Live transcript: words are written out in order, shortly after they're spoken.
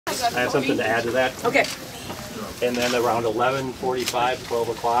I have something to add to that. Okay. And then around 11:45, 12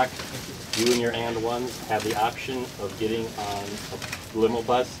 o'clock, you and your and ones have the option of getting on a limo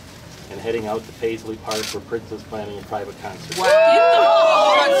bus and heading out to Paisley Park where Prince is planning a private concert. Wow.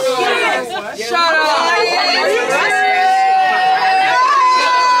 Shut up.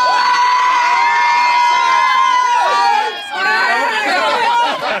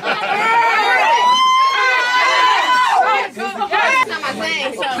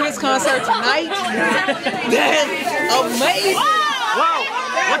 Prince concert tonight. That's amazing. Whoa!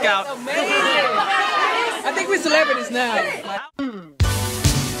 Look out! Amazing. I think we're celebrities now.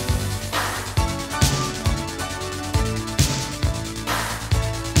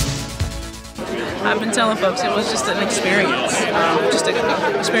 I've been telling folks it was just an experience, just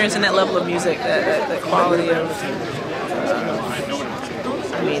experiencing that level of music, that quality of,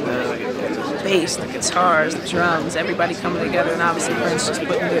 I mean, the bass, the guitars, the drums, everybody coming together, and obviously Prince just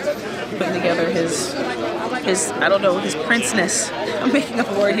putting together his I don't know, his Prince-ness. I'm making up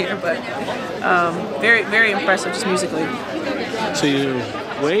a word here, but very, very impressive just musically. So you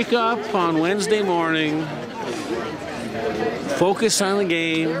wake up on Wednesday morning, focus on the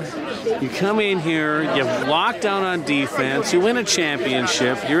game. You come in here, you lock down on defense, you win a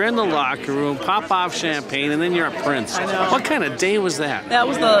championship, you're in the locker room, pop off champagne, and then you're at Prince. I know. What kind of day was that? That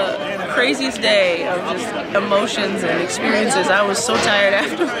was the craziest day of just emotions and experiences. I was so tired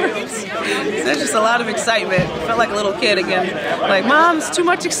afterwards. There's just a lot of excitement. I felt like a little kid again. Like, Mom, it's too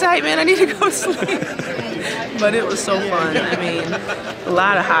much excitement. I need to go to sleep. But it was so fun. I mean, a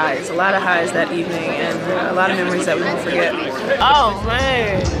lot of highs that evening, and a lot of memories that we won't forget. Oh,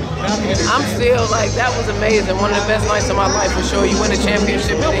 man. I'm still like, that was amazing. One of the best nights of my life for sure. You win a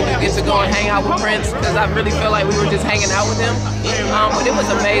championship and then you get to go and hang out with Prince, because I really feel like we were just hanging out with him. But it was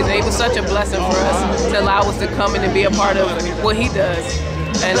amazing. It was such a blessing for us to allow us to come in and be a part of what he does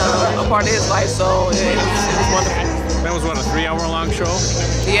and a part of his life. So it was wonderful. That was what, a 3-hour-long show?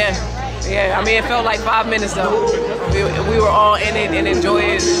 Yeah. Yeah, I mean, it felt like 5 minutes though. We were all in it and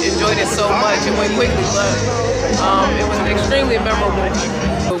enjoyed it so much. It went quickly, but it was extremely memorable.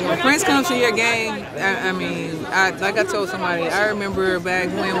 When Prince comes to your game, I mean, like I told somebody, I remember back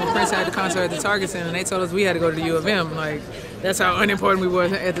when Prince had the concert at the Target Center, and they told us we had to go to the U of M. Like, that's how unimportant we were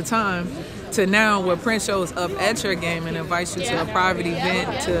at the time. To now, where Prince shows up at your game and invites you to a private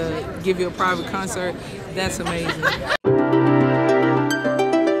event to give you a private concert, that's amazing.